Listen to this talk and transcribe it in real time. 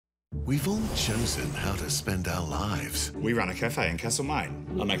We've all chosen how to spend our lives. We run a cafe in Castlemaine.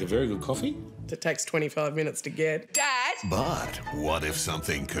 I make a very good coffee. It takes 25 minutes to get. Dad! But what if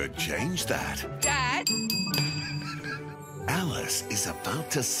something could change that? Dad! Alice is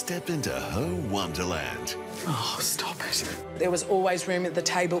about to step into her wonderland. Oh, stop it. There was always room at the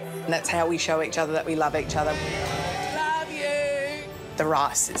table, and that's how we show each other that we love each other. Love you! The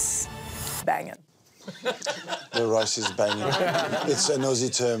rice is banging. The rice is banging. It's an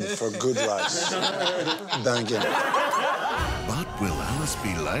Aussie term for good rice. Banging. But will Alice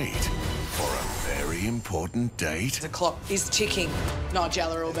be late for a very important date? The clock is ticking.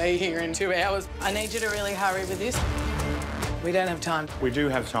 Nigella will be here in 2 hours. I need you to really hurry with this. We don't have time. We do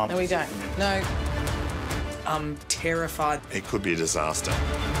have time. No, we don't. No. I'm terrified. It could be a disaster.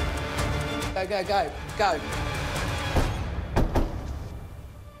 Go, go, go, go.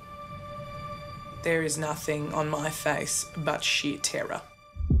 There is nothing on my face but sheer terror.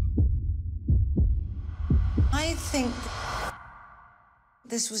 I think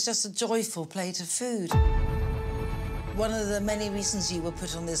this was just a joyful plate of food. One of the many reasons you were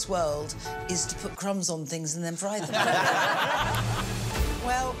put on this world is to put crumbs on things and then fry them.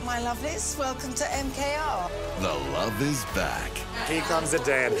 Well, my lovelies, welcome to MKR. The love is back. Here comes the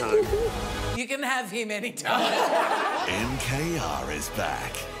dad home. You can have him anytime. MKR is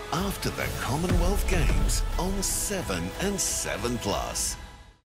back after the Commonwealth Games on 7 and 7+.